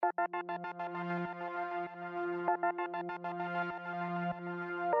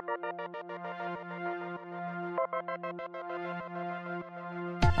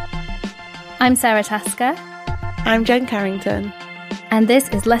I'm Sarah Tasker. I'm Jen Carrington. And this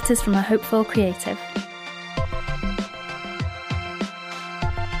is Letters from a Hopeful Creative.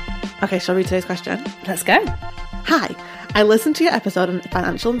 Okay, shall we read today's question? Let's go. Hi, I listened to your episode on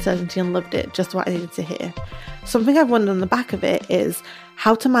financial uncertainty and loved it, just what I needed to hear. Something I've wondered on the back of it is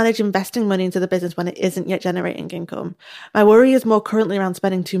how to manage investing money into the business when it isn't yet generating income. My worry is more currently around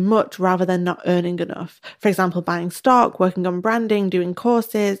spending too much rather than not earning enough. For example, buying stock, working on branding, doing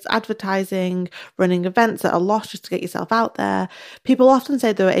courses, advertising, running events at a loss just to get yourself out there. People often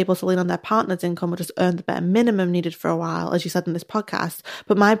say they were able to lean on their partner's income or just earn the bare minimum needed for a while, as you said in this podcast,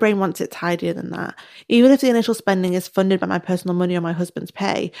 but my brain wants it tidier than that. Even if the initial spending is funded by my personal money or my husband's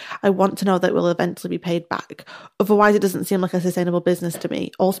pay, I want to know that it will eventually be paid back. Otherwise, it doesn't seem like a sustainable business to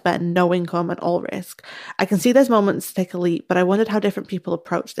me, all spend, no income and all risk. I can see there's moments to take a leap, but I wondered how different people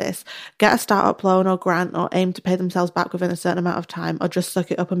approach this. Get a startup loan or grant or aim to pay themselves back within a certain amount of time, or just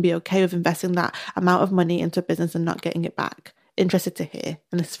suck it up and be okay with investing that amount of money into a business and not getting it back. Interested to hear.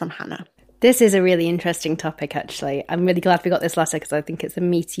 And this is from Hannah. This is a really interesting topic, actually. I'm really glad we got this letter because I think it's a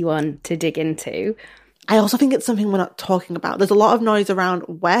meaty one to dig into. I also think it's something we're not talking about. There's a lot of noise around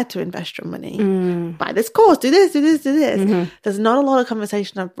where to invest your money. Buy this course, do this, do this, do this. Mm-hmm. There's not a lot of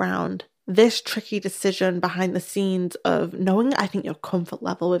conversation around this tricky decision behind the scenes of knowing, I think, your comfort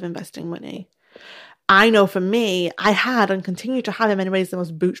level with investing money. I know for me, I had and continue to have in many ways the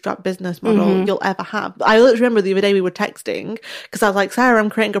most bootstrap business model you'll ever have. I literally remember the other day we were texting because I was like, Sarah, I'm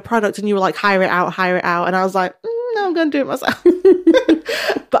creating a product, and you were like, hire it out. And I was like, no, I'm going to do it myself.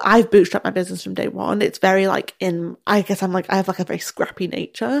 But I've bootstrapped my business from day one. It's very I have like a very scrappy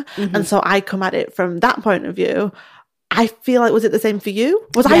nature. And so I come at it from that point of view. I feel like, was it the same for you?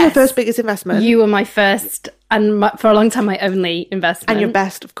 Was I your first biggest investment? You were my first, and for a long time, my only investment. And your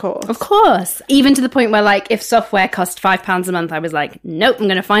best, of course. Of course. Even to the point where, if software cost £5 a month, I was like, nope, I'm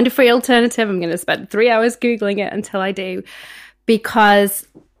going to find a free alternative. I'm going to spend 3 hours Googling it until I do. Because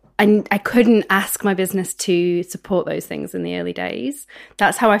I couldn't ask my business to support those things in the early days.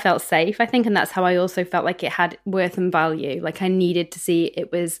 That's how I felt safe, I think. And that's how I also felt like it had worth and value. Like I needed to see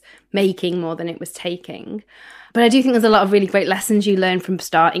it was making more than it was taking. But I do think there's a lot of really great lessons you learn from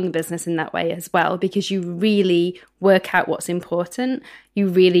starting a business in that way as well, because you really work out what's important. You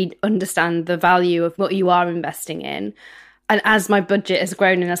really understand the value of what you are investing in. And as my budget has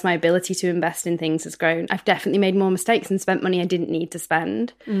grown and as my ability to invest in things has grown, I've definitely made more mistakes and spent money I didn't need to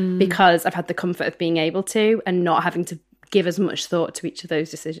spend because I've had the comfort of being able to and not having to give as much thought to each of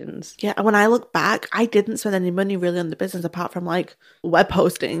those decisions. Yeah, and when I look back, I didn't spend any money really on the business apart from web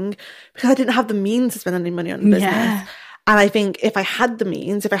hosting because I didn't have the means to spend any money on the business. Yeah. And I think if I had the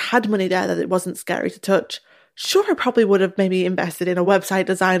means, if I had money there that it wasn't scary to touch, sure, I probably would have maybe invested in a website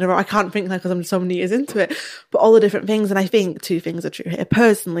designer, or I can't think because I'm so many years into it, but all the different things. And I think two things are true here,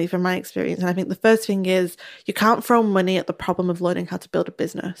 personally, from my experience. And I think the first thing is you can't throw money at the problem of learning how to build a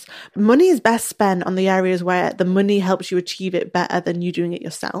business. Money is best spent on the areas where the money helps you achieve it better than you doing it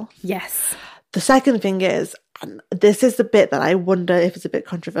yourself. Yes. The second thing is, and this is the bit that I wonder if it's a bit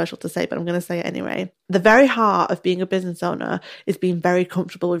controversial to say, but I'm going to say it anyway. The very heart of being a business owner is being very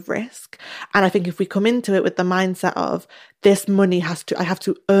comfortable with risk. And I think if we come into it with the mindset of this money I have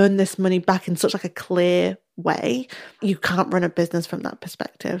to earn this money back in such a clear way, you can't run a business from that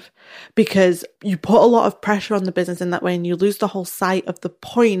perspective because you put a lot of pressure on the business in that way and you lose the whole sight of the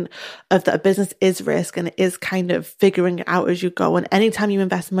point of that a business is risk and it is kind of figuring it out as you go. And anytime you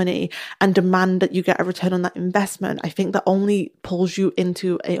invest money and demand that you get a return on that investment, I think that only pulls you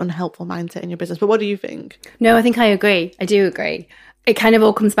into an unhelpful mindset in your business. But what do you think? No, I think I agree. I do agree. It kind of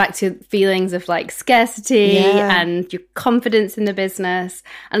all comes back to feelings of scarcity and your confidence in the business.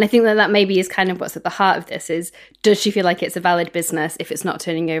 And I think that maybe is kind of what's at the heart of this is, does she feel like it's a valid business if it's not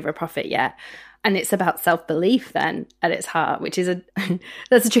turning over a profit yet? And it's about self-belief then at its heart, which is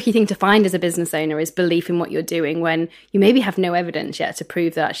that's a tricky thing to find as a business owner, is belief in what you're doing when you maybe have no evidence yet to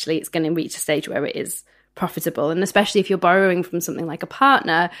prove that actually it's going to reach a stage where it is profitable. And especially if you're borrowing from something like a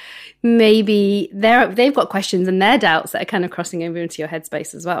partner, maybe they've got questions and their doubts that are kind of crossing over into your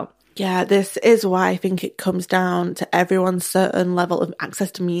headspace as well. Yeah, this is why I think it comes down to everyone's certain level of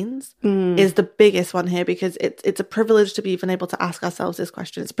access to means is the biggest one here, because it's a privilege to be even able to ask ourselves this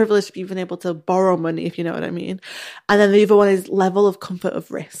question. It's a privilege to be even able to borrow money, if you know what I mean. And then the other one is level of comfort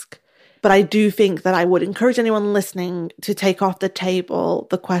of risk. But I do think that I would encourage anyone listening to take off the table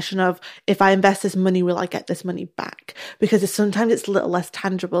the question of, if I invest this money, will I get this money back? Because sometimes it's a little less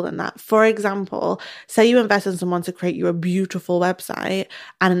tangible than that. For example, say you invest in someone to create you a beautiful website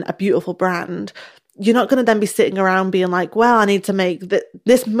and a beautiful brand. You're not going to then be sitting around being like, well, I need to make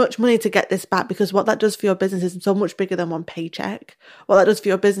this much money to get this back, because what that does for your business is so much bigger than one paycheck. What that does for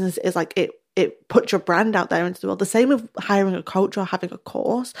your business is it puts your brand out there into the world. The same with hiring a coach or having a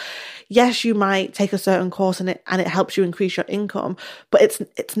course. Yes, you might take a certain course and it helps you increase your income, but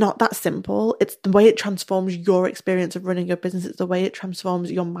it's not that simple. It's the way it transforms your experience of running your business. It's the way it transforms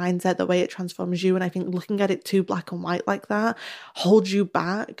your mindset, the way it transforms you. And I think looking at it too black and white like that holds you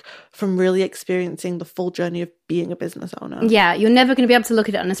back from really experiencing the full journey of being a business owner. Yeah, you're never going to be able to look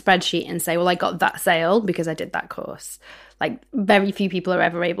at it on a spreadsheet and say, well, I got that sale because I did that course. Like, very few people are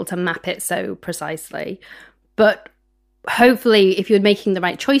ever able to map it so precisely. But hopefully, if you're making the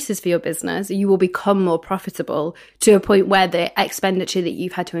right choices for your business, you will become more profitable to a point where the expenditure that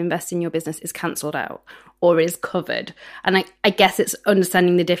you've had to invest in your business is cancelled out or is covered. And I guess it's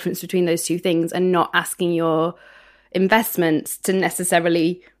understanding the difference between those two things and not asking your investments to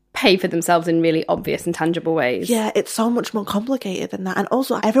necessarily pay for themselves in really obvious and tangible ways. Yeah, it's so much more complicated than that. And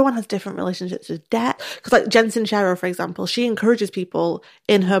also, everyone has different relationships with debt. Because like Jen Sincero, for example, she encourages people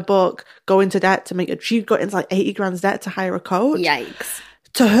in her book go into debt to make it. She got into like 80 grand debt to hire a coach. Yikes.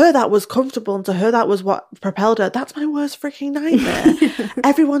 To her, that was comfortable, and to her, that was what propelled her. That's my worst freaking nightmare.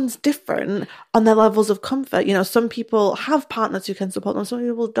 Everyone's different on their levels of comfort. You know, some people have partners who can support them, some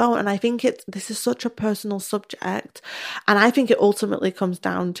people don't. And I think this is such a personal subject. And I think it ultimately comes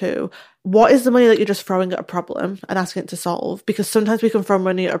down to, what is the money that you're just throwing at a problem and asking it to solve? Because sometimes we can throw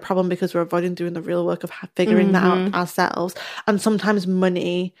money at a problem because we're avoiding doing the real work of figuring that out ourselves. And sometimes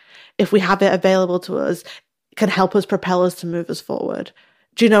money, if we have it available to us, can help us, propel us to move us forward.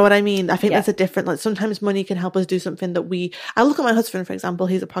 Do you know what I mean? I think that's a different, like, sometimes money can help us do something that I look at my husband, for example,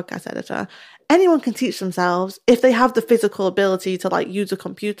 he's a podcast editor. Anyone can teach themselves, if they have the physical ability to like use a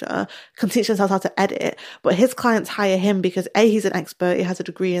computer, can teach themselves how to edit. But his clients hire him because A, he's an expert, he has a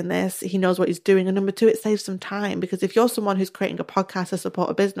degree in this, he knows what he's doing. And number two, it saves some time, because if you're someone who's creating a podcast to support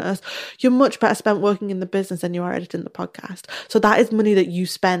a business, you're much better spent working in the business than you are editing the podcast. So that is money that you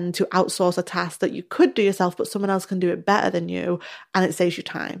spend to outsource a task that you could do yourself, but someone else can do it better than you, and it saves you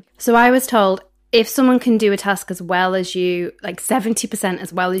time. So I was told, if someone can do a task as well as you, like 70%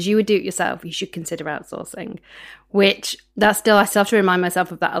 as well as you would do it yourself, you should consider outsourcing. Which I still have to remind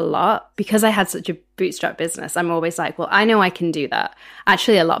myself of that a lot, because I had such a bootstrap business. I'm always like, well, I know I can do that.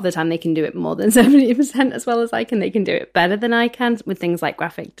 Actually, a lot of the time they can do it more than 70% as well as I can. They can do it better than I can with things like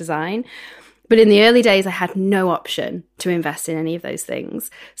graphic design. But in the early days, I had no option to invest in any of those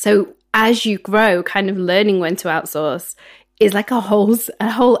things. So as you grow, kind of learning when to outsource is like a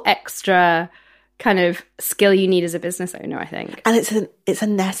whole extra kind of skill you need as a business owner, I think. And it's a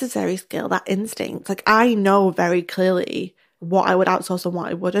necessary skill, that instinct. Like, I know very clearly what I would outsource and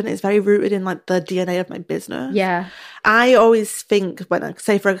what I wouldn't. It's very rooted in like the DNA of my business. Yeah. I always think when a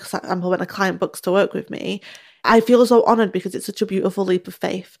client books to work with me, I feel so honored because it's such a beautiful leap of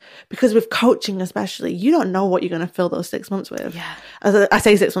faith. Because with coaching especially, you don't know what you're going to fill those 6 months with. Yeah. I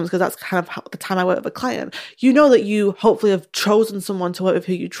say 6 months because that's kind of the time I work with a client. You know that you hopefully have chosen someone to work with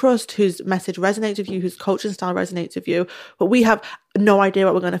who you trust, whose message resonates with you, whose coaching style resonates with you. But we have no idea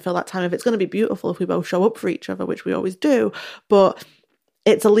what we're going to fill that time with. It's going to be beautiful if we both show up for each other, which we always do. But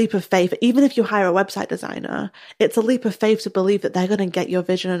it's a leap of faith. Even if you hire a website designer, it's a leap of faith to believe that they're going to get your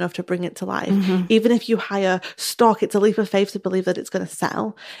vision enough to bring it to life. Mm-hmm. Even if you hire stock, it's a leap of faith to believe that it's going to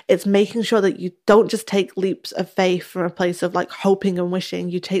sell. It's making sure that you don't just take leaps of faith from a place of like hoping and wishing.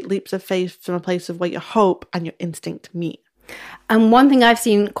 You take leaps of faith from a place of where your hope and your instinct meet. And one thing I've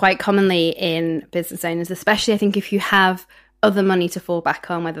seen quite commonly in business owners, especially I think if you have other money to fall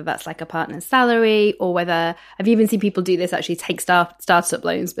back on, whether that's like a partner's salary, or whether I've even seen people do this, actually take startup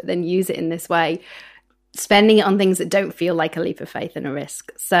loans, but then use it in this way, spending it on things that don't feel like a leap of faith and a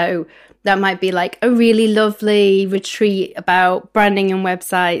risk. So that might be like a really lovely retreat about branding and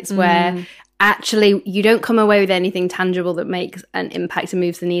websites where actually you don't come away with anything tangible that makes an impact and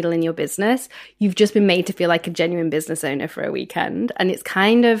moves the needle in your business. You've just been made to feel like a genuine business owner for a weekend. And it's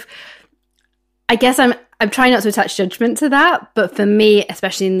kind of, I guess I'm trying not to attach judgment to that, but for me,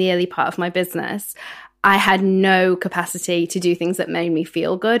 especially in the early part of my business, I had no capacity to do things that made me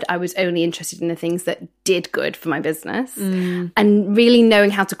feel good. I was only interested in the things that did good for my business. And really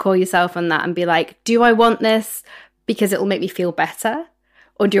knowing how to call yourself on that and be like, do I want this because it will make me feel better?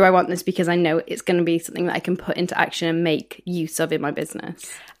 Or do I want this because I know it's going to be something that I can put into action and make use of in my business?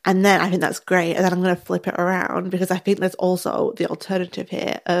 And then I think that's great. And then I'm going to flip it around, because I think there's also the alternative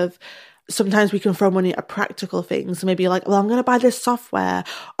here of, sometimes we can throw money at practical things. So maybe you're like, well, I'm going to buy this software,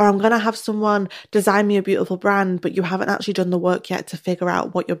 or I'm going to have someone design me a beautiful brand, but you haven't actually done the work yet to figure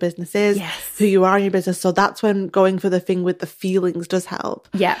out what your business is, who you are in your business. So that's when going for the thing with the feelings does help.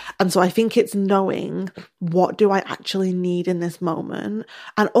 Yeah. And so I think it's knowing, what do I actually need in this moment?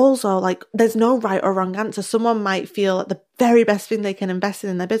 And also, like, there's no right or wrong answer. Someone might feel that the very best thing they can invest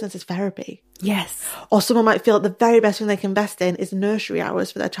in their business is therapy. Yes. Or someone might feel like the very best thing they can invest in is nursery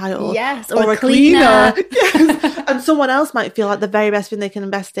hours for their child. Yes. Or a cleaner. Yes. And someone else might feel like the very best thing they can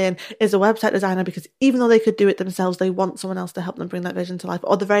invest in is a website designer, because even though they could do it themselves, they want someone else to help them bring that vision to life.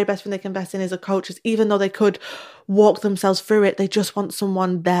 Or the very best thing they can invest in is a coach, is even though they could walk themselves through it, they just want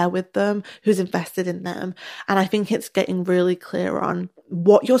someone there with them who's invested in them. And I think it's getting really clear on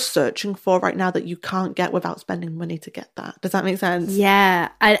what you're searching for right now that you can't get without spending money to get that. Does that make sense? Yeah.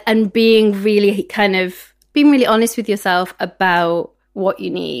 And being really honest with yourself about what you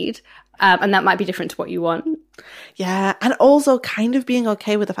need. And that might be different to what you want. Yeah. And also kind of being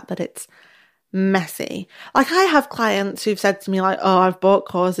okay with the fact that it's messy. Like, I have clients who've said to me like, oh, I've bought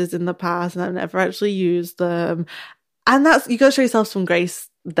courses in the past and I've never actually used them. And that's, you got to show yourself some grace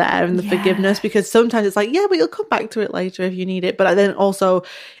there and the forgiveness, because sometimes it's like, yeah, but you'll come back to it later if you need it. But then also,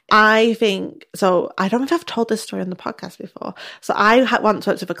 I think, so I don't know if I've told this story on the podcast before. So I once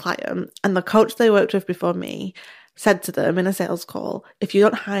worked with a client, and the coach they worked with before me said to them in a sales call, if you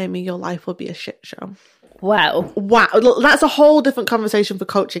don't hire me, your life will be a shit show. Wow. That's a whole different conversation for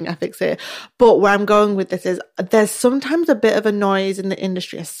coaching ethics here. But where I'm going with this is, there's sometimes a bit of a noise in the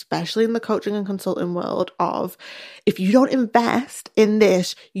industry, especially in the coaching and consulting world, of if you don't invest in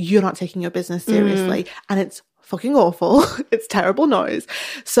this, you're not taking your business seriously. And it's fucking awful. It's terrible noise.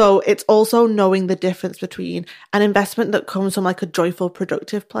 So it's also knowing the difference between an investment that comes from like a joyful,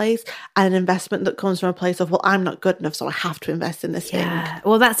 productive place, and an investment that comes from a place of, well, I'm not good enough, so I have to invest in this thing.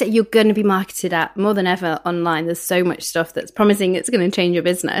 Well, that's it. You're going to be marketed at more than ever online. There's so much stuff that's promising it's going to change your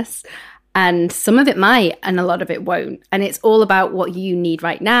business. And some of it might, and a lot of it won't. And it's all about what you need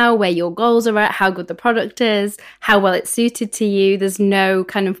right now, where your goals are at, how good the product is, how well it's suited to you. There's no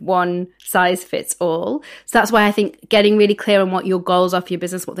kind of one size fits all. So that's why I think getting really clear on what your goals are for your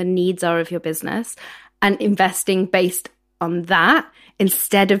business, what the needs are of your business, and investing based on that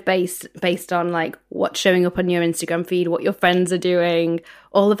instead of based on like what's showing up on your Instagram feed, what your friends are doing.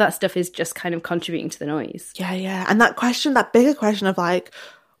 All of that stuff is just kind of contributing to the noise. Yeah. And that bigger question of like,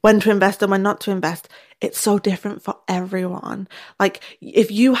 when to invest and when not to invest, it's so different for everyone. Like,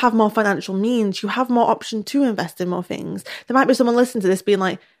 if you have more financial means, you have more option to invest in more things. There might be someone listening to this being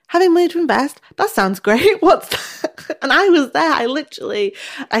like, having money to invest, that sounds great. What's that? And I was there.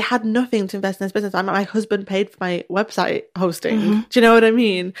 I had nothing to invest in this business. My husband paid for my website hosting. Do you know what I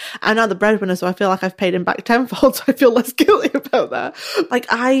mean? I'm now the breadwinner, so I feel like I've paid him back tenfold, so I feel less guilty about that. Like,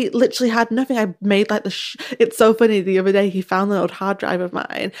 I literally had nothing. I made like it's so funny. The other day, he found an old hard drive of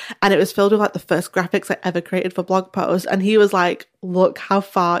mine, and it was filled with like the first graphics I ever created for blog posts. And he was like, look how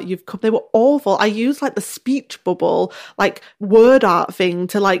far you've come. They were awful. I used like the speech bubble, like word art thing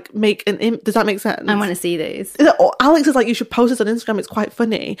to like make does that make sense? I want to see these. Alex is like, you should post this on Instagram. It's quite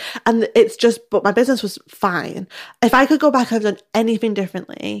funny. And it's just, but my business was fine. If I could go back, I've done anything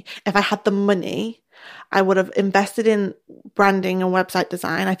differently. If I had the money, I would have invested in branding and website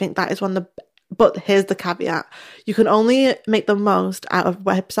design. I think that is one of the, but here's the caveat. You can only make the most out of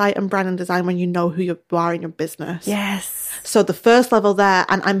website and brand and design when you know who you are in your business. Yes. So the first level there,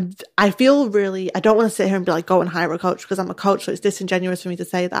 and I feel really, I don't want to sit here and be like, go and hire a coach, because I'm a coach, so it's disingenuous for me to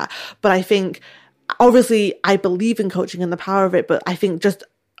say that. But I think, obviously, I believe in coaching and the power of it, but I think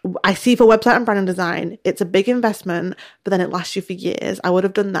I see for website and brand and design, it's a big investment, but then it lasts you for years. I would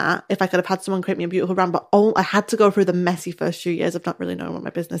have done that if I could have had someone create me a beautiful brand, but I had to go through the messy first few years of not really knowing what my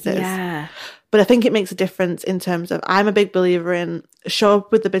business is. Yeah. But I think it makes a difference in terms of, I'm a big believer in show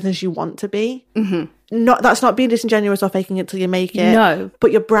up with the business you want to be. That's not being disingenuous or faking it till you make it. No.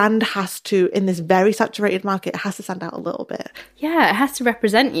 But your brand has to, in this very saturated market, it has to stand out a little bit. Yeah, it has to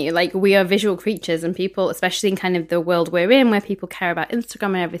represent you. Like, we are visual creatures, and people, especially in kind of the world we're in, where people care about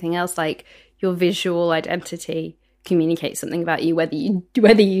Instagram and everything else, like your visual identity communicate something about you, whether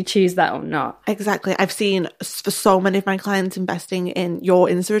you choose that or not. Exactly. I've seen for so many of my clients investing in your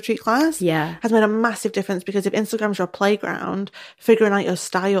Insta Retreat class has made a massive difference, because if Instagram's your playground, figuring out your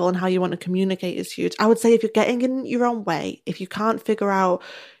style and how you want to communicate is huge. I would say if you're getting in your own way, if you can't figure out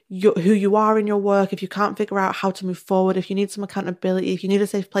who you are in your work, if you can't figure out how to move forward, if you need some accountability, if you need a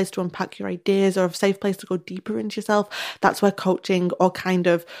safe place to unpack your ideas or a safe place to go deeper into yourself, that's where coaching or kind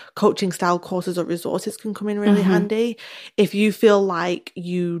of coaching style courses or resources can come in really handy. If you feel like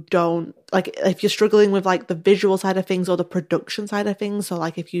you don't, like if you're struggling with like the visual side of things or the production side of things, so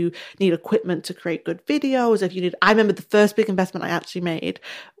like if you need equipment to create good videos, I remember the first big investment I actually made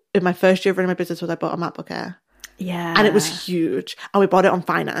in my first year of running my business was I bought a MacBook Air. Yeah. And it was huge. And we bought it on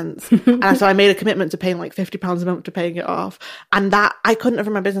finance. And so I made a commitment to paying like £50 a month to paying it off. And that, I couldn't have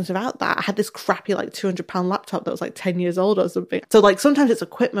run my business without that. I had this crappy like £200 laptop that was like 10 years old or something. So like sometimes it's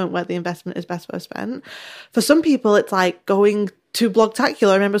equipment where the investment is best well spent. For some people, it's like going to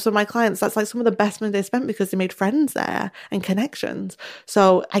Blogtacular. I remember some of my clients, that's like some of the best money they spent because they made friends there and connections.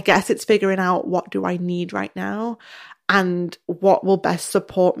 So I guess it's figuring out, what do I need right now? And what will best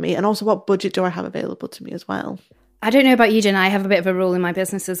support me? And also, what budget do I have available to me as well? I don't know about you, Jen. I have a bit of a rule in my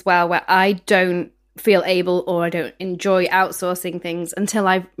business as well where I don't feel able, or I don't enjoy outsourcing things until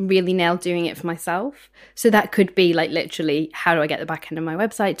I've really nailed doing it for myself. So that could be like literally, how do I get the back end of my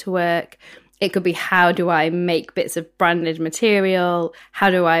website to work? It could be, how do I make bits of branded material? How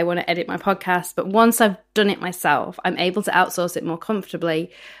do I want to edit my podcast? But once I've done it myself, I'm able to outsource it more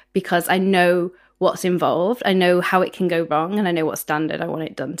comfortably because I know what's involved. I know how it can go wrong, and I know what standard I want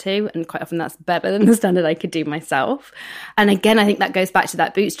it done to. And quite often that's better than the standard I could do myself. And again, I think that goes back to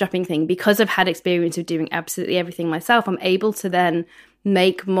that bootstrapping thing. Because I've had experience of doing absolutely everything myself, I'm able to then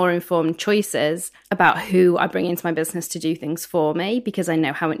make more informed choices about who I bring into my business to do things for me, because I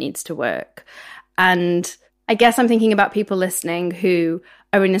know how it needs to work. And I guess I'm thinking about people listening who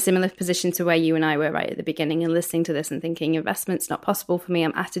are in a similar position to where you and I were right at the beginning, and listening to this and thinking, investment's not possible for me,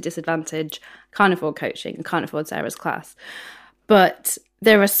 I'm at a disadvantage, can't afford coaching, can't afford Sarah's class. But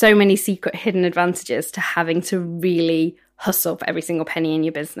there are so many secret hidden advantages to having to really hustle for every single penny in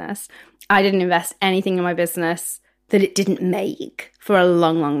your business. I didn't invest anything in my business that it didn't make for a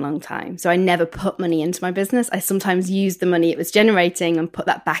long, long, long time. So I never put money into my business. I sometimes used the money it was generating and put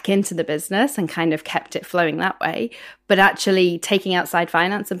that back into the business and kind of kept it flowing that way. But actually taking outside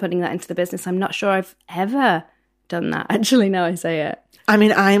finance and putting that into the business, I'm not sure I've ever done that. Actually, now I say it. I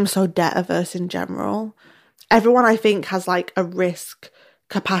mean, I am so debt averse in general. Everyone, I think, has like a risk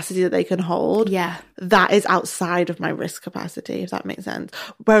capacity that they can hold. Yeah. That is outside of my risk capacity, if that makes sense.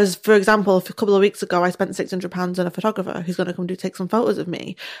 Whereas, for example, a couple of weeks ago, I spent £600 on a photographer who's going to come take some photos of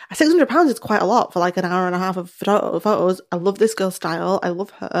me. £600 is quite a lot for like an hour and a half of photos. I love this girl's style. I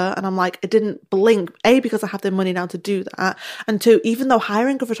love her. And I'm like, I didn't blink, A, because I have the money now to do that. And two, even though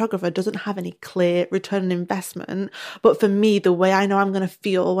hiring a photographer doesn't have any clear return on investment, but for me, the way I know I'm going to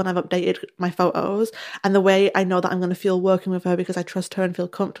feel when I've updated my photos, and the way I know that I'm going to feel working with her because I trust her and feel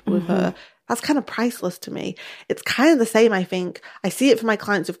comfortable with her, that's kind of priceless to me. It's kind of the same, I think. I see it for my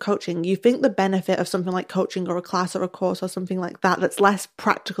clients with coaching. You think the benefit of something like coaching or a class or a course or something like that, that's less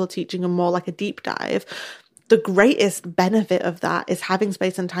practical teaching and more like a deep dive, the greatest benefit of that is having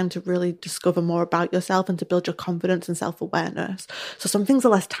space and time to really discover more about yourself and to build your confidence and self-awareness. So some things are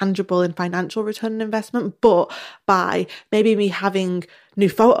less tangible in financial return on investment, but by maybe me having new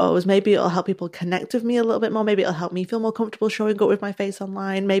photos, maybe it'll help people connect with me a little bit more. Maybe it'll help me feel more comfortable showing up with my face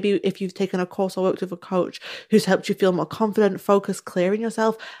online. Maybe if you've taken a course or worked with a coach who's helped you feel more confident, focused, clear in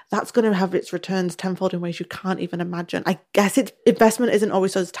yourself, that's going to have its returns tenfold in ways you can't even imagine. I guess investment isn't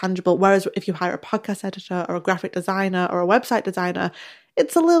always as tangible. Whereas if you hire a podcast editor or a graphic designer or a website designer,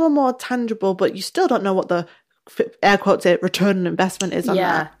 it's a little more tangible, but you still don't know what the air quotes it return on investment is on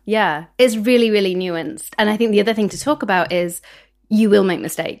that. Yeah. It's really, really nuanced. And I think the other thing to talk about is you will make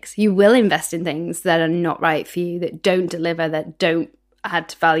mistakes. You will invest in things that are not right for you, that don't deliver, that don't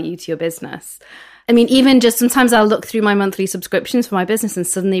add value to your business. I mean, even just sometimes I'll look through my monthly subscriptions for my business and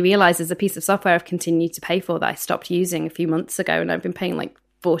suddenly realize there's a piece of software I've continued to pay for that I stopped using a few months ago, and I've been paying like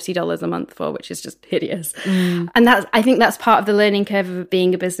 $40 a month for, which is just hideous. And I think that's part of the learning curve of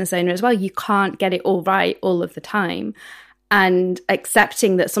being a business owner as well. You can't get it all right all of the time. And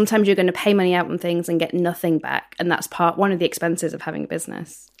accepting that sometimes you're going to pay money out on things and get nothing back. And that's one of the expenses of having a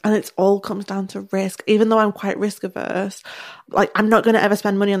business. And it all comes down to risk. Even though I'm quite risk averse, like I'm not going to ever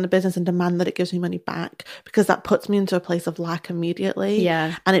spend money on the business and demand that it gives me money back, because that puts me into a place of lack immediately.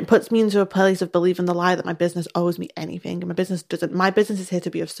 Yeah. And it puts me into a place of believing the lie that my business owes me anything. And my business doesn't. My business is here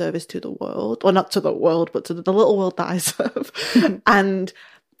to be of service to the world, or not to the world, but to the little world that I serve. And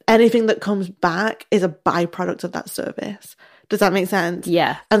anything that comes back is a byproduct of that service. Does that make sense?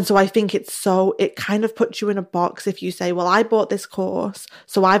 Yeah. And so I think it kind of puts you in a box if you say, well, I bought this course,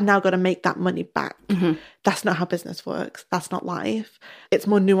 so I've now got to make that money back. That's not how business works. That's not life. It's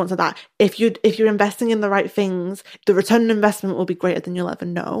more nuanced than that. If you're investing in the right things, the return on investment will be greater than you'll ever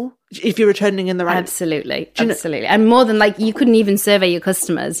know. If you're returning in the right... Absolutely. And more than like, you couldn't even survey your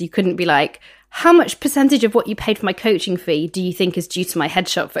customers. You couldn't be like, how much percentage of what you paid for my coaching fee do you think is due to my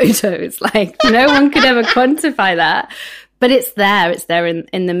headshot photos? Like, no one could ever quantify that. But it's there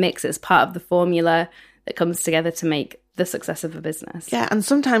in the mix. It's part of the formula that comes together to make the success of a business. Yeah, and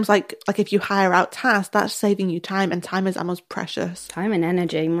sometimes like if you hire out tasks, that's saving you time, and time is our most precious. Time and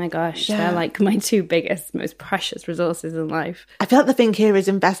energy, my gosh, they're like my two biggest, most precious resources in life. I feel like the thing here is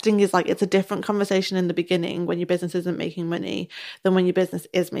investing is like, it's a different conversation in the beginning when your business isn't making money than when your business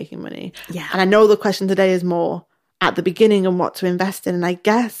is making money. Yeah. And I know the question today is more at the beginning and what to invest in. And I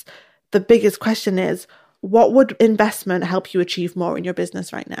guess the biggest question is, what would investment help you achieve more in your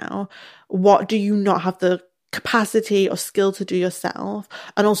business right now? What do you not have the capacity or skill to do yourself?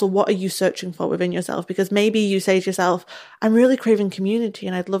 And also, what are you searching for within yourself? Because maybe you say to yourself, I'm really craving community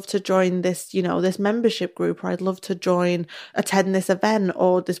and I'd love to join this, you know, this membership group, or I'd love to attend this event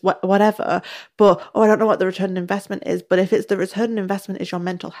or this whatever, but I don't know what the return on investment is. But if it's the return on investment is your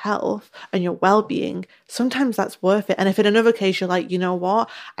mental health and your well-being, sometimes that's worth it. And if in another case you're like, you know what,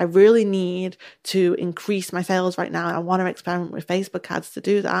 I really need to increase my sales right now and I want to experiment with Facebook ads to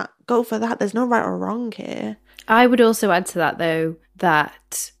do that, go for that. There's no right or wrong here. I would also add to that, though,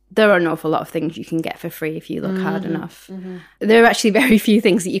 that there are an awful lot of things you can get for free if you look hard enough. There are actually very few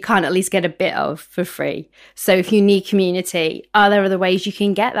things that you can't at least get a bit of for free. So if you need community, are there other ways you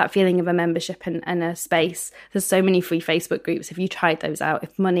can get that feeling of a membership and a space? There's so many free Facebook groups. If you tried those out,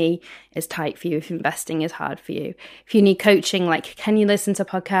 if money is tight for you, if investing is hard for you, if you need coaching, like, can you listen to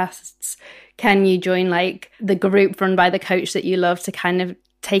podcasts? Can you join like the group run by the coach that you love to kind of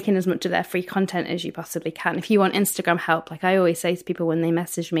take in as much of their free content as you possibly can? If you want Instagram help, like I always say to people when they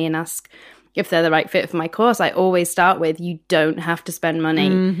message me and ask if they're the right fit for my course, I always start with, you don't have to spend money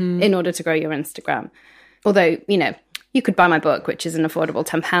in order to grow your Instagram. Although, you know, you could buy my book, which is an affordable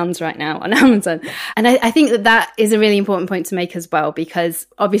 £10 right now on Amazon. And I think that is a really important point to make as well, because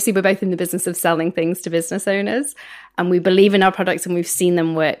obviously we're both in the business of selling things to business owners and we believe in our products and we've seen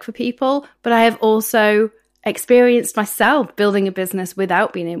them work for people. But I have also experienced myself building a business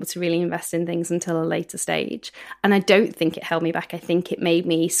without being able to really invest in things until a later stage. And I don't think it held me back. I think it made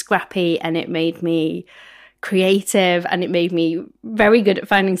me scrappy and it made me creative and it made me very good at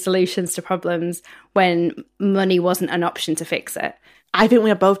finding solutions to problems when money wasn't an option to fix it. I think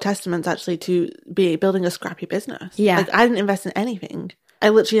we are both testaments actually to building a scrappy business. Yeah. Like, I didn't invest in anything. I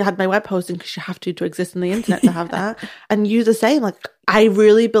literally had my web hosting because you have to exist on the internet to have that. And you the same. Like, I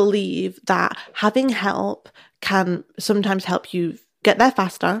really believe that having help can sometimes help you get there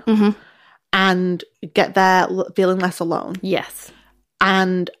faster and get there feeling less alone. Yes.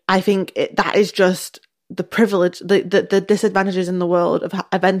 And I think that is just the privilege, the disadvantages in the world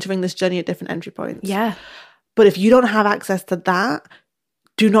of entering this journey at different entry points. Yeah. But if you don't have access to that,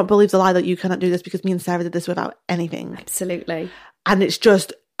 do not believe the lie that you cannot do this, because me and Sarah did this without anything. Absolutely. And it's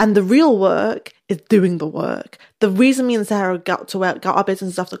just, and the real work is doing the work. The reason me and Sarah got our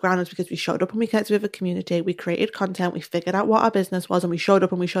businesses off the ground is because we showed up and we connected with a community, we created content, we figured out what our business was, and we showed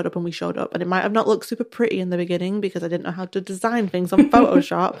up and we showed up and we showed up. And it might have not looked super pretty in the beginning because I didn't know how to design things on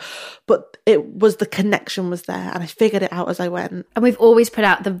Photoshop, but the connection was there and I figured it out as I went. And we've always put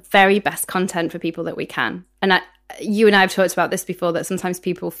out the very best content for people that we can. And you and I have talked about this before, that sometimes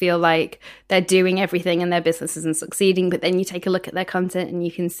people feel like they're doing everything and their business isn't succeeding, but then you take a look at their content and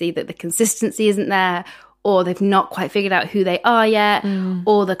you can see that the consistency isn't there, or they've not quite figured out who they are yet,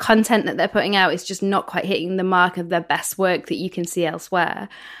 or the content that they're putting out is just not quite hitting the mark of their best work that you can see elsewhere.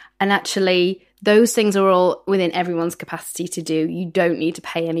 And actually, those things are all within everyone's capacity to do. You don't need to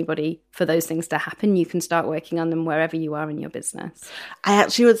pay anybody for those things to happen. You can start working on them wherever you are in your business. I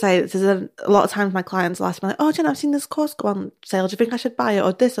actually would say this is a lot of times my clients will ask me, like, oh, Jen, I've seen this course go on sale. Do you think I should buy it,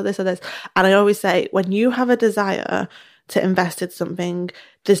 or this or this or this? And I always say, when you have a desire to invest in something,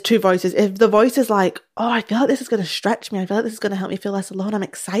 there's two voices. If the voice is like, oh, I feel like this is going to stretch me, I feel like this is going to help me feel less alone, I'm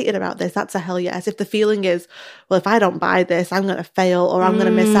excited about this, that's a hell yes. If the feeling is, well, if I don't buy this, I'm going to fail or I'm going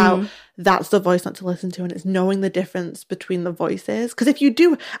to miss out, that's the voice not to listen to. And it's knowing the difference between the voices. Because if you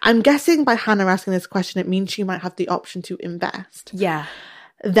do, I'm guessing by Hannah asking this question, it means she might have the option to invest. Yeah.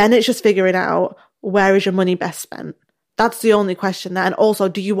 Then it's just figuring out, where is your money best spent? That's the only question there. And also,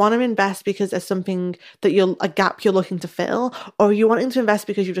 do you want to invest because there's something that a gap you're looking to fill? Or are you wanting to invest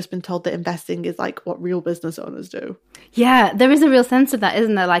because you've just been told that investing is like what real business owners do? Yeah, there is a real sense of that,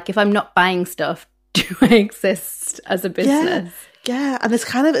 isn't there? Like, if I'm not buying stuff, do I exist as a business? Yeah. And it's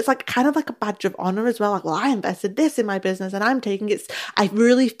kind of like a badge of honor as well. Like, well, I invested this in my business and I'm taking it. I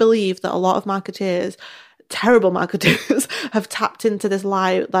really believe that a lot of marketeers, terrible marketers, have tapped into this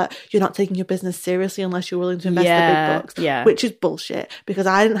lie that you're not taking your business seriously unless you're willing to invest the big bucks, which is bullshit, because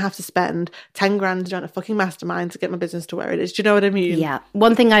I didn't have to spend 10 grand to join a fucking mastermind to get my business to where it is. Do you know what I mean? Yeah.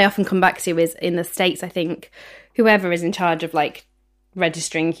 One thing I often come back to is, in the States, I think whoever is in charge of like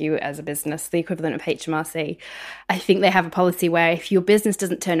registering you as a business, the equivalent of HMRC, I think they have a policy where if your business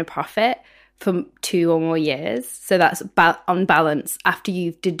doesn't turn a profit for 2 or more years. So that's on balance after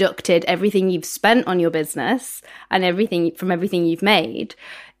you've deducted everything you've spent on your business and everything you've made.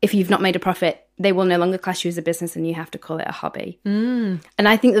 If you've not made a profit, they will no longer class you as a business and you have to call it a hobby. And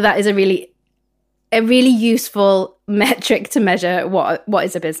I think that is a really useful metric to measure what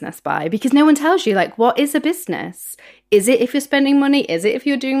is a business by, because no one tells you, like, what is a business? Is it if you're spending money? Is it if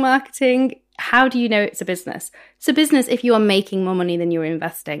you're doing marketing? How do you know it's a business? It's a business if you are making more money than you're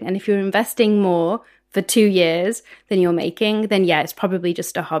investing. And if you're investing more for 2 years than you're making, then yeah, it's probably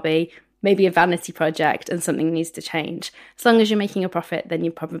just a hobby, maybe a vanity project, and something needs to change. As long as you're making a profit, then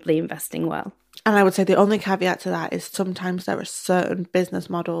you're probably investing well. And I would say the only caveat to that is sometimes there are certain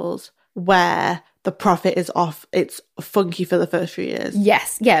business models where the profit is off. It's funky for the first few years.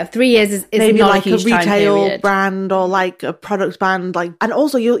 Yes. Yeah. 3 years is maybe not like a huge retail brand or like a product brand. Like, and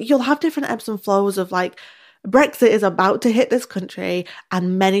also you'll have different ebbs and flows of like, Brexit is about to hit this country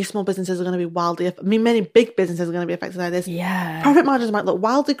and many small businesses are going to be many big businesses are going to be affected by this. Yeah. Profit margins might look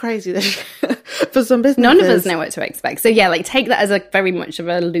wildly crazy this year for some businesses. None of us know what to expect. So yeah, like take that as like very much of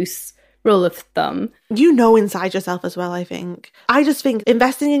a loose rule of thumb. You know inside yourself as well, I think. I just think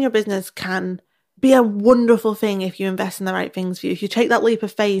investing in your business can be a wonderful thing if you invest in the right things for you. If you take that leap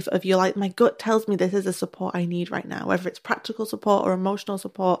of faith of you're like, my gut tells me this is the support I need right now, whether it's practical support or emotional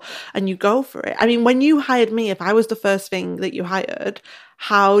support, and you go for it. I mean, when you hired me, if I was the first thing that you hired,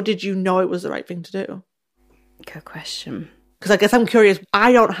 how did you know it was the right thing to do? Good question. Because I guess I'm curious,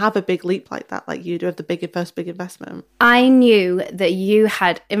 I don't have a big leap like that, like you do, of the first big investment. I knew that you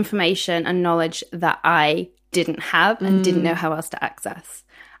had information and knowledge that I didn't have and didn't know how else to access.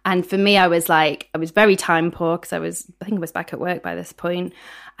 And for me, I was very time poor because I think I was back at work by this point.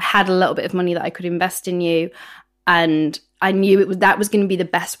 I had a little bit of money that I could invest in you. And I knew that was going to be the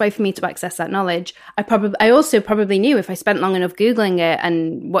best way for me to access that knowledge. I also probably knew if I spent long enough Googling it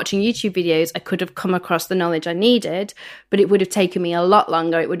and watching YouTube videos, I could have come across the knowledge I needed, but it would have taken me a lot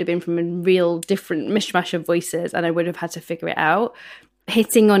longer. It would have been from a real different mishmash of voices and I would have had to figure it out.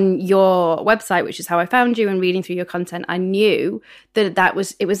 Hitting on your website, which is how I found you, and reading through your content, I knew that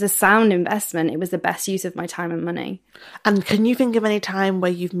it was a sound investment. It was the best use of my time and money. And can you think of any time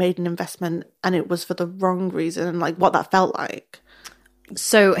where you've made an investment and it was for the wrong reason and like what that felt like?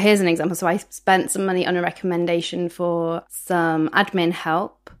 So here's an example. So I spent some money on a recommendation for some admin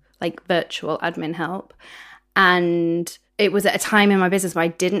help, like virtual admin help. And it was at a time in my business where I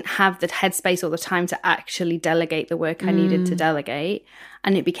didn't have the headspace or the time to actually delegate the work I needed to delegate.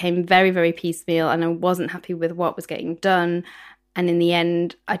 And it became very, very piecemeal and I wasn't happy with what was getting done. And in the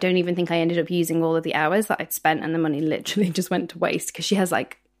end, I don't even think I ended up using all of the hours that I'd spent, and the money literally just went to waste because she has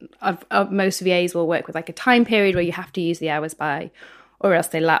like, most VAs will work with like a time period where you have to use the hours by, or else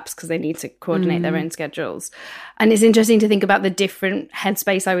they lapse because they need to coordinate their own schedules. And it's interesting to think about the different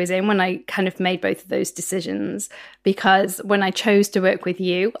headspace I was in when I kind of made both of those decisions, because when I chose to work with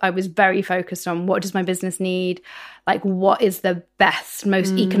you, I was very focused on what does my business need? Like, what is the best,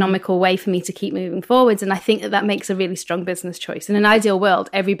 most economical way for me to keep moving forwards? And I think that makes a really strong business choice. In an ideal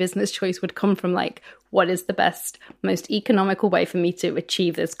world, every business choice would come from like, what is the best, most economical way for me to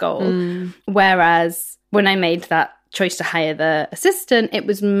achieve this goal? Whereas when I made that choice to hire the assistant, it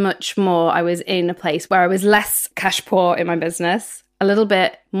was much more, I was in a place where I was less cash poor in my business, a little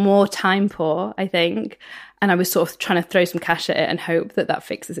bit more time poor, I think. And I was sort of trying to throw some cash at it and hope that that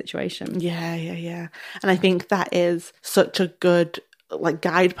fixed the situation. Yeah. And I think that is such a good like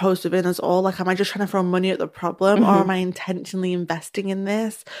guidepost within us all. Like, am I just trying to throw money at the problem or am I intentionally investing in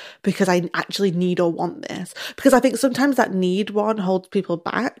this because I actually need or want this? Because I think sometimes that need one holds people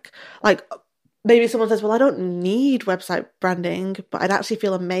back. Like, maybe someone says, well, I don't need website branding, but I'd actually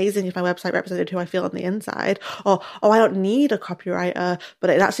feel amazing if my website represented who I feel on the inside. Or, I don't need a copywriter, but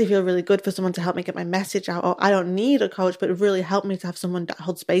it'd actually feel really good for someone to help me get my message out. Or I don't need a coach, but it would really help me to have someone that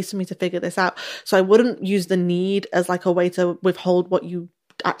holds space for me to figure this out. So I wouldn't use the need as like a way to withhold what you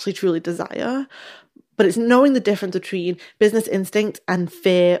actually truly desire. But it's knowing the difference between business instinct and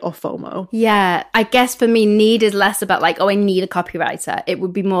fear or FOMO. Yeah, I guess for me, need is less about like, oh, I need a copywriter. It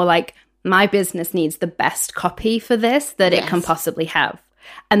would be more like, my business needs the best copy for this that it can possibly have.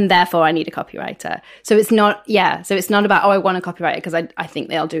 And therefore I need a copywriter. So it's not about, oh, I want a copywriter because I think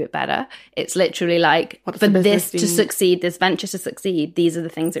they'll do it better. It's literally like, for this to succeed, this venture to succeed, these are the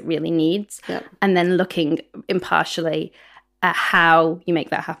things it really needs. Yep. And then looking impartially at how you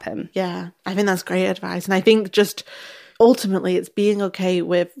make that happen. Yeah, I think that's great advice. And I think just ultimately it's being okay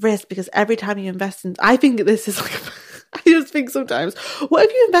with risk, because every time you invest in, I think this is like, I just think sometimes, what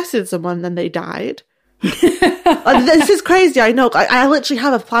if you invested in someone and then they died? Like, this is crazy, I know. I literally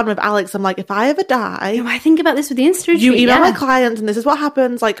have a plan with Alex. I'm like, if I ever die, I think about this with the Insta retreat. you email my clients and this is what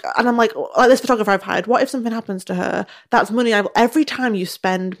happens. Like, and I'm like this photographer I've hired, what if something happens to her? That's money. Every time you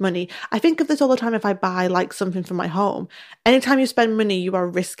spend money, I think of this all the time. If I buy like something for my home, anytime you spend money, you are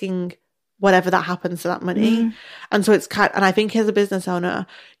risking whatever that happens to that money. And so and I think as a business owner,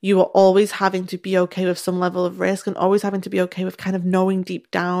 you are always having to be okay with some level of risk and always having to be okay with kind of knowing deep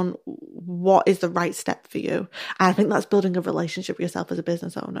down what is the right step for you. And I think that's building a relationship with yourself as a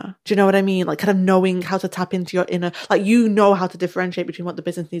business owner. Do you know what I mean? Like, kind of knowing how to tap into your inner, like, you know how to differentiate between what the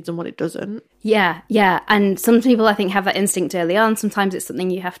business needs and what it doesn't. Yeah. And some people, I think, have that instinct early on. Sometimes it's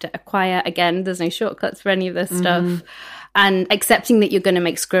something you have to acquire. Again, there's no shortcuts for any of this stuff. And accepting that you're going to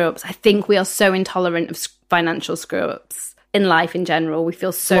make screw-ups. I think we are so intolerant of financial screw-ups in life in general. We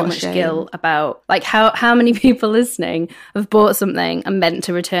feel so much guilt about, like, how many people listening have bought something and meant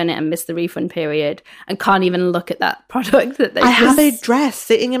to return it and missed the refund period and can't even look at that product that they have a dress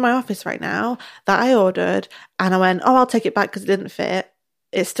sitting in my office right now that I ordered, and I went, I'll take it back because it didn't fit.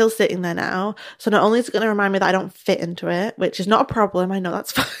 It's still sitting there now. So not only is it going to remind me that I don't fit into it, which is not a problem, I know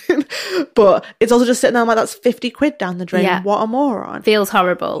that's fine, but it's also just sitting there, I'm like, that's 50 quid down the drain. Yeah. What a moron. Feels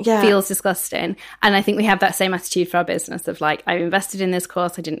horrible. Yeah. Feels disgusting. And I think we have that same attitude for our business of like, I invested in this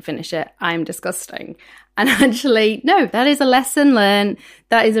course, I didn't finish it, I'm disgusting. And actually, no, that is a lesson learned.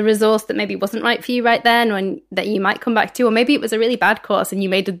 That is a resource that maybe wasn't right for you right then, that you might come back to. Or maybe it was a really bad course and you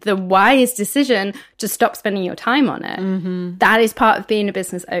made the wise decision to stop spending your time on it. That is part of being a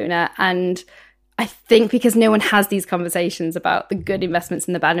business owner. And I think because no one has these conversations about the good investments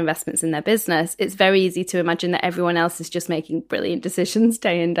and the bad investments in their business, it's very easy to imagine that everyone else is just making brilliant decisions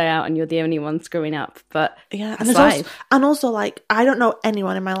day in, day out, and you're the only one screwing up. But yeah, and also, like, I don't know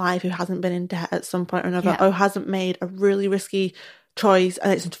anyone in my life who hasn't been in debt at some point or another, or hasn't made a really risky choice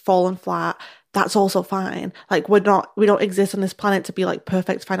and it's fallen flat. That's also fine. Like, we don't exist on this planet to be like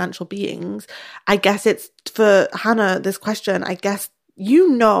perfect financial beings. I guess it's for Hannah, this question, I guess, you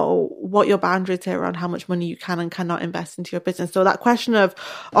know what your boundaries are on how much money you can and cannot invest into your business. So that question of,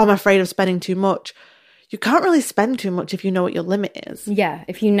 I'm afraid of spending too much, you can't really spend too much if you know what your limit is. Yeah,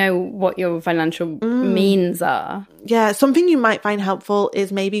 if you know what your financial means are. Yeah, something you might find helpful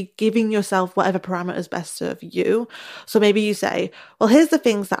is maybe giving yourself whatever parameters best serve you. So maybe you say, well, here's the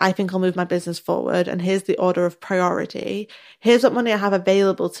things that I think will move my business forward, and here's the order of priority. Here's what money I have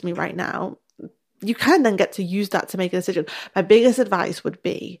available to me right now. You can then get to use that to make a decision. My biggest advice would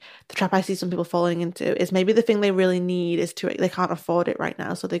be, the trap I see some people falling into is maybe the thing they really need is they can't afford it right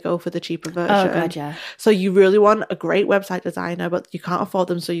now, so they go for the cheaper version. Oh God, yeah. So you really want a great website designer, but you can't afford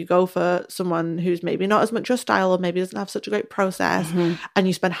them, so you go for someone who's maybe not as much your style or maybe doesn't have such a great process, and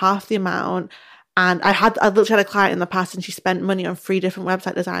you spend half the amount. And I literally had a client in the past and she spent money on 3 different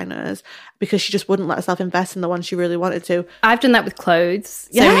website designers because she just wouldn't let herself invest in the one she really wanted to. I've done that with clothes.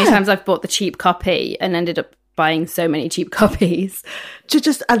 So many times I've bought the cheap copy and ended up buying so many cheap copies.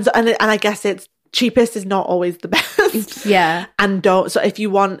 And I guess it's, cheapest is not always the best. Yeah. And so if you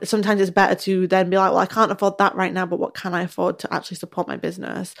want, sometimes it's better to then be like, well, I can't afford that right now, but what can I afford to actually support my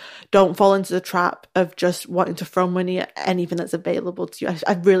business? Don't fall into the trap of just wanting to throw money at anything that's available to you.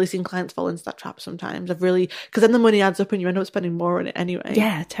 I've really seen clients fall into that trap sometimes. because then the money adds up and you end up spending more on it anyway.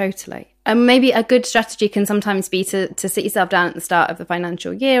 Yeah, totally. And maybe a good strategy can sometimes be to sit yourself down at the start of the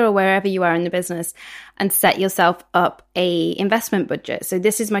financial year or wherever you are in the business and set yourself up a investment budget. So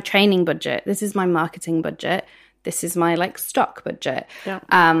this is my training budget. This is my marketing budget. This is my stock budget,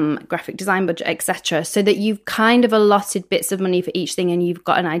 graphic design budget, etc. So that you've kind of allotted bits of money for each thing and you've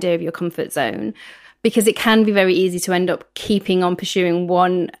got an idea of your comfort zone. Because it can be very easy to end up keeping on pursuing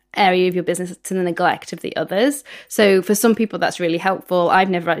one area of your business to the neglect of the others. So for some people, that's really helpful. I've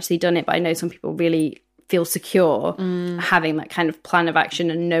never actually done it, but I know some people really feel secure having that kind of plan of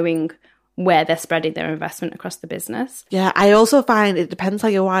action and knowing where they're spreading their investment across the business. Yeah, I also find it depends how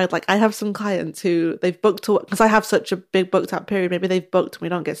you're wired. Like, I have some clients who they've booked to, because I have such a big booked out period, maybe they've booked and we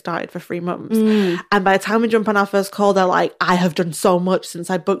don't get started for 3 months. And by the time we jump on our first call, they're like, I have done so much since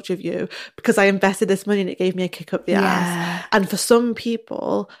I booked with you because I invested this money and it gave me a kick up the ass. And for some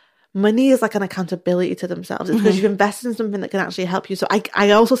people, money is like an accountability to themselves. It's because you've invested in something that can actually help you. So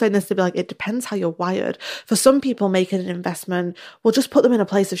I also say this to be like, it depends how you're wired. For some people, making an investment will just put them in a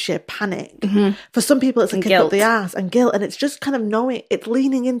place of sheer panic. For some people, it's a kick up the ass and guilt. And it's just kind of knowing, it's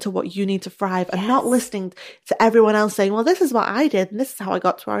leaning into what you need to thrive and not listening to everyone else saying, well, this is what I did and this is how I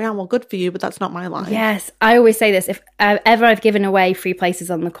got to where I am. Well, good for you, but that's not my life. Yes. I always say this, if ever I've given away free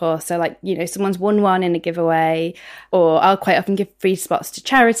places on the course, so someone's won one in a giveaway, or I'll quite often give free spots to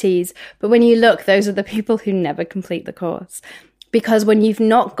charities. But when you look, those are the people who never complete the course Because when you've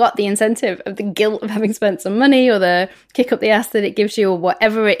not got the incentive of the guilt of having spent some money or the kick up the ass that it gives you or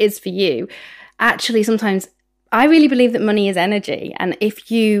whatever it is for you, actually sometimes I really believe that money is energy. And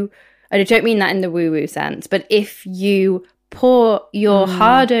if you, and I don't mean that in the woo-woo sense, but if you pour your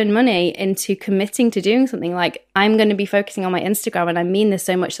hard-earned money into committing to doing something, like I'm going to be focusing on my Instagram, and I mean this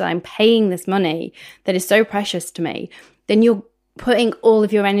so much that I'm paying this money that is so precious to me, then you're putting all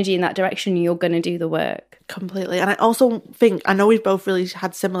of your energy in that direction. You're going to do the work. Completely. And I also think, I know we've both really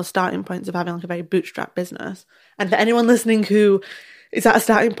had similar starting points of having like a very bootstrap business. And for anyone listening who is at a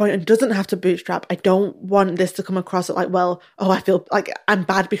starting point and doesn't have to bootstrap, I don't want this to come across at like, well, oh, I feel like I'm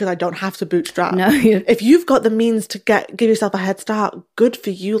bad because I don't have to bootstrap. No. If you've got the means to give yourself a head start, good for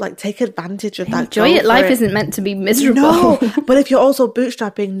you. Like, take advantage of that. Enjoy it. Life isn't meant to be miserable. No, but if you're also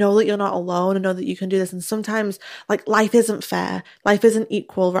bootstrapping, know that you're not alone and know that you can do this. And sometimes, like, life isn't fair. Life isn't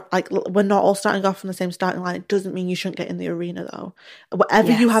equal. Like, we're not all starting off from the same starting line. It doesn't mean you shouldn't get in the arena, though.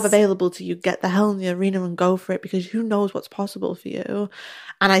 Whatever you have available to you, get the hell in the arena and go for it, because who knows what's possible for you.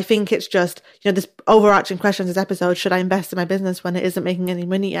 And I think it's just, this overarching question of this episode, should I invest in my business when it isn't making any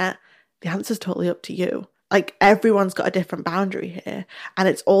money yet? The answer's totally up to you. Like, everyone's got a different boundary here. And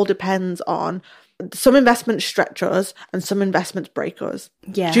it all depends on, some investments stretch us and some investments break us.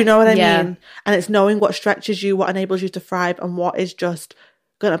 Yeah. Do you know what I mean? And it's knowing what stretches you, what enables you to thrive, and what is just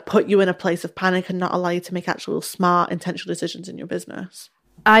going to put you in a place of panic and not allow you to make actual smart, intentional decisions in your business.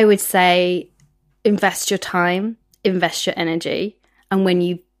 I would say invest your time, invest your energy. And when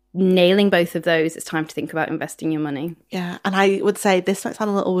you nailing both of those, it's time to think about investing your money. Yeah. And I would say, this might sound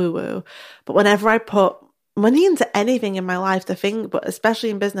a little woo-woo, but whenever I put money into anything in my life, but especially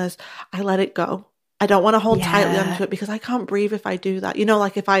in business, I let it go. I don't want to hold tightly onto it, because I can't breathe if I do that.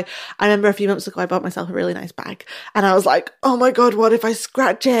 Like, if I remember a few months ago, I bought myself a really nice bag and I was like, oh my God, what if I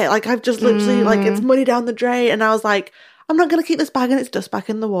scratch it? Like, I've just literally like, it's money down the drain. And I was like, I'm not going to keep this bag and its dust back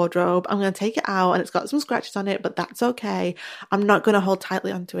in the wardrobe. I'm going to take it out and it's got some scratches on it, but that's okay. I'm not going to hold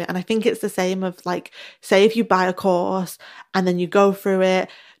tightly onto it. And I think it's the same of, like, say if you buy a course and then you go through it,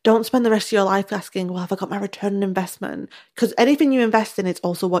 don't spend the rest of your life asking, well, have I got my return on investment? Because anything you invest in, it's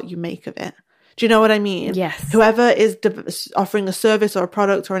also what you make of it. Do you know what I mean? Yes. Whoever is offering a service or a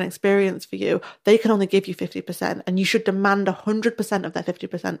product or an experience for you, they can only give you 50%, and you should demand 100% of that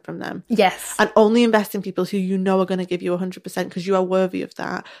 50% from them. Yes. And only invest in people who you know are going to give you 100%, because you are worthy of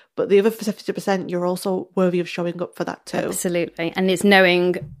that. But the other 50%, you're also worthy of showing up for that too. Absolutely. And it's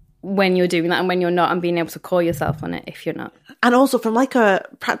knowing when you're doing that and when you're not, and being able to call yourself on it if you're not. And also, from like a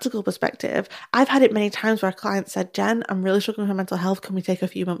practical perspective, I've had it many times where a client said, Jen, I'm really struggling with my mental health. Can we take a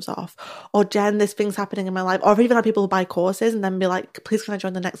few months off? Or, Jen, this thing's happening in my life. Or I've even had people who buy courses and then be like, please, can I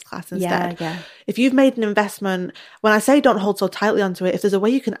join the next class instead? Yeah. If you've made an investment, when I say don't hold so tightly onto it, if there's a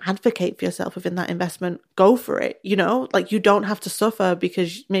way you can advocate for yourself within that investment, go for it. Like, you don't have to suffer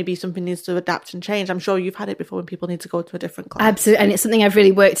because maybe something needs to adapt and change. I'm sure you've had it before when people need to go to a different class. Absolutely. And it's something I've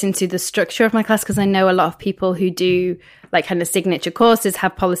really worked into the structure of my class, because I know a lot of people who do like kind of signature courses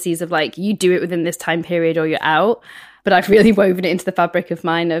have policies of like, you do it within this time period or you're out. But I've really woven it into the fabric of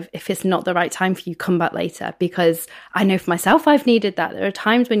mine of, if it's not the right time for you, come back later. Because I know for myself, I've needed that. There are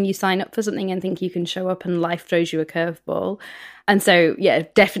times when you sign up for something and think you can show up and life throws you a curveball. And so, yeah,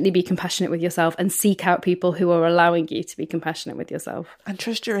 definitely be compassionate with yourself and seek out people who are allowing you to be compassionate with yourself. And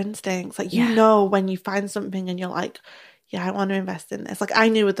trust your instincts. Like, you know, when you find something and you're like, yeah, I want to invest in this. Like, I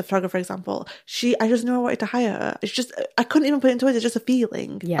knew with the photographer, for example, I just knew I wanted to hire her. It's just, I couldn't even put it into words. It's just a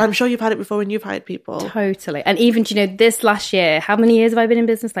feeling. Yeah. I'm sure you've had it before when you've hired people. Totally. And even, this last year, how many years have I been in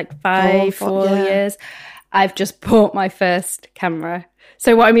business? Like four years. I've just bought my first camera.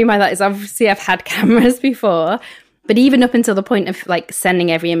 So what I mean by that is, obviously I've had cameras before, but even up until the point of like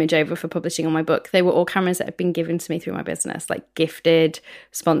sending every image over for publishing on my book, they were all cameras that had been given to me through my business, like gifted,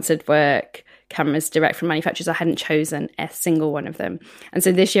 sponsored work, cameras direct from manufacturers. I hadn't chosen a single one of them. And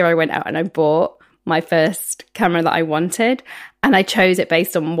so this year I went out and I bought my first camera that I wanted, and I chose it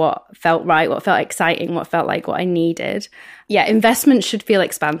based on what felt right, what felt exciting, what felt like what I needed. Yeah, investment should feel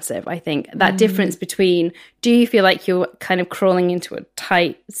expansive, I think. That difference between, do you feel like you're kind of crawling into a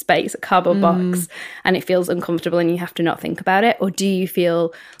tight space, a cardboard box, and it feels uncomfortable and you have to not think about it? Or do you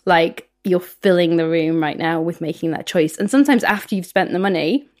feel like you're filling the room right now with making that choice? And sometimes after you've spent the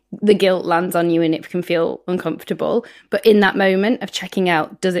money, the guilt lands on you and it can feel uncomfortable. But in that moment of checking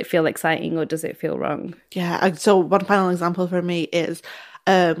out, does it feel exciting or does it feel wrong? Yeah. So one final example for me is,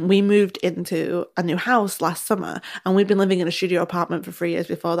 We moved into a new house last summer, and we'd been living in a studio apartment for 3 years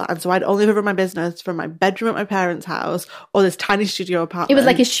before that. And so I'd only ever run my business from my bedroom at my parents' house or this tiny studio apartment. It was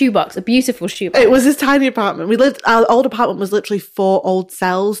like a shoebox, a beautiful shoebox. It was this tiny apartment. Our old apartment was literally 4 old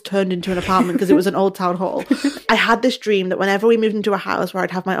cells turned into an apartment because it was an old town hall. I had this dream that whenever we moved into a house where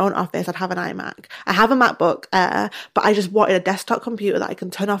I'd have my own office, I'd have an iMac. I have a MacBook Air, but I just wanted a desktop computer that I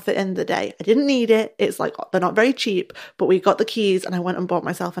can turn off at the end of the day. I didn't need it. It's like, they're not very cheap, but we got the keys and I went and bought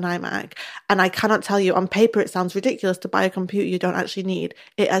myself an iMac. And I cannot tell you, on paper, it sounds ridiculous to buy a computer you don't actually need.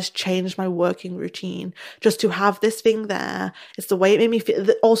 It has changed my working routine. Just to have this thing there, it's the way it made me feel.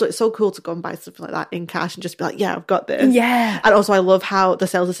 Also, it's so cool to go and buy something like that in cash and just be like, yeah, I've got this. Yeah. And also, I love how the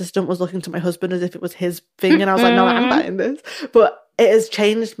sales assistant was looking to my husband as if it was his thing. And I was like, no, I'm buying this. But it has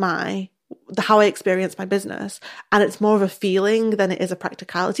changed how I experience my business, and it's more of a feeling than it is a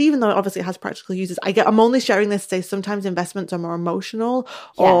practicality, even though obviously it has practical uses. I'm only sharing this to say sometimes investments are more emotional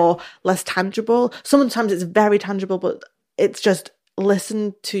or less tangible. Sometimes it's very tangible, but it's just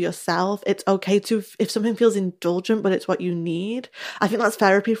listen to yourself. It's okay if something feels indulgent, but it's what you need. I think that's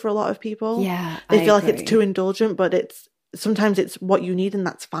therapy for a lot of people. Yeah, they feel like it's too indulgent, but sometimes it's what you need, and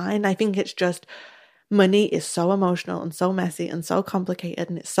that's fine. I think it's just, money is so emotional and so messy and so complicated,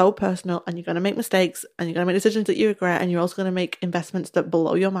 and it's so personal, and you're going to make mistakes, and you're going to make decisions that you regret, and you're also going to make investments that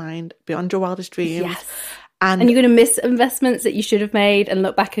blow your mind beyond your wildest dreams. Yes. And you're going to miss investments that you should have made and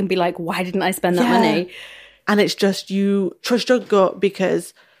look back and be like, why didn't I spend that money? And it's just, you trust your gut,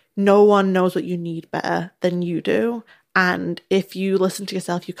 because no one knows what you need better than you do. And if you listen to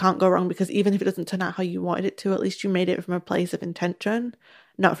yourself, you can't go wrong, because even if it doesn't turn out how you wanted it to, at least you made it from a place of intention,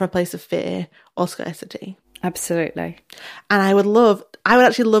 not from a place of fear or scarcity. Absolutely. And I would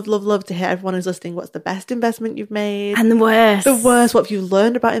actually love to hear everyone who's listening, what's the best investment you've made? And the worst. What have you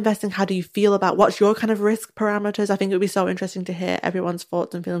learned about investing? How do you feel about, what's your kind of risk parameters? I think it would be so interesting to hear everyone's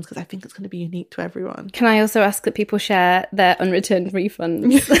thoughts and feelings, because I think it's going to be unique to everyone. Can I also ask that people share their unreturned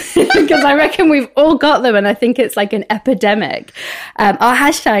refunds? Because I reckon we've all got them, and I think it's like an epidemic. Our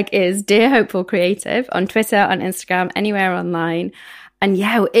hashtag is Dear Hopeful Creative on Twitter, on Instagram, anywhere online. And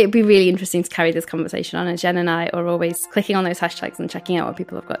yeah, it'd be really interesting to carry this conversation on. And Jen and I are always clicking on those hashtags and checking out what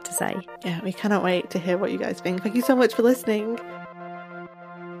people have got to say. Yeah, we cannot wait to hear what you guys think. Thank you so much for listening.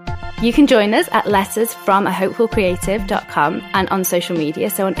 You can join us at lettersfromahopefulcreative.com and on social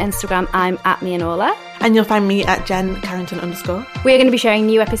media. So on Instagram, I'm @meanola. And you'll find me at Jen Carrington _. We're going to be sharing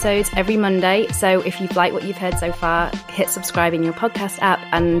new episodes every Monday. So if you've liked what you've heard so far, hit subscribe in your podcast app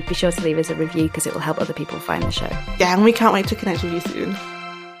and be sure to leave us a review, because it will help other people find the show. Yeah, and we can't wait to connect with you soon.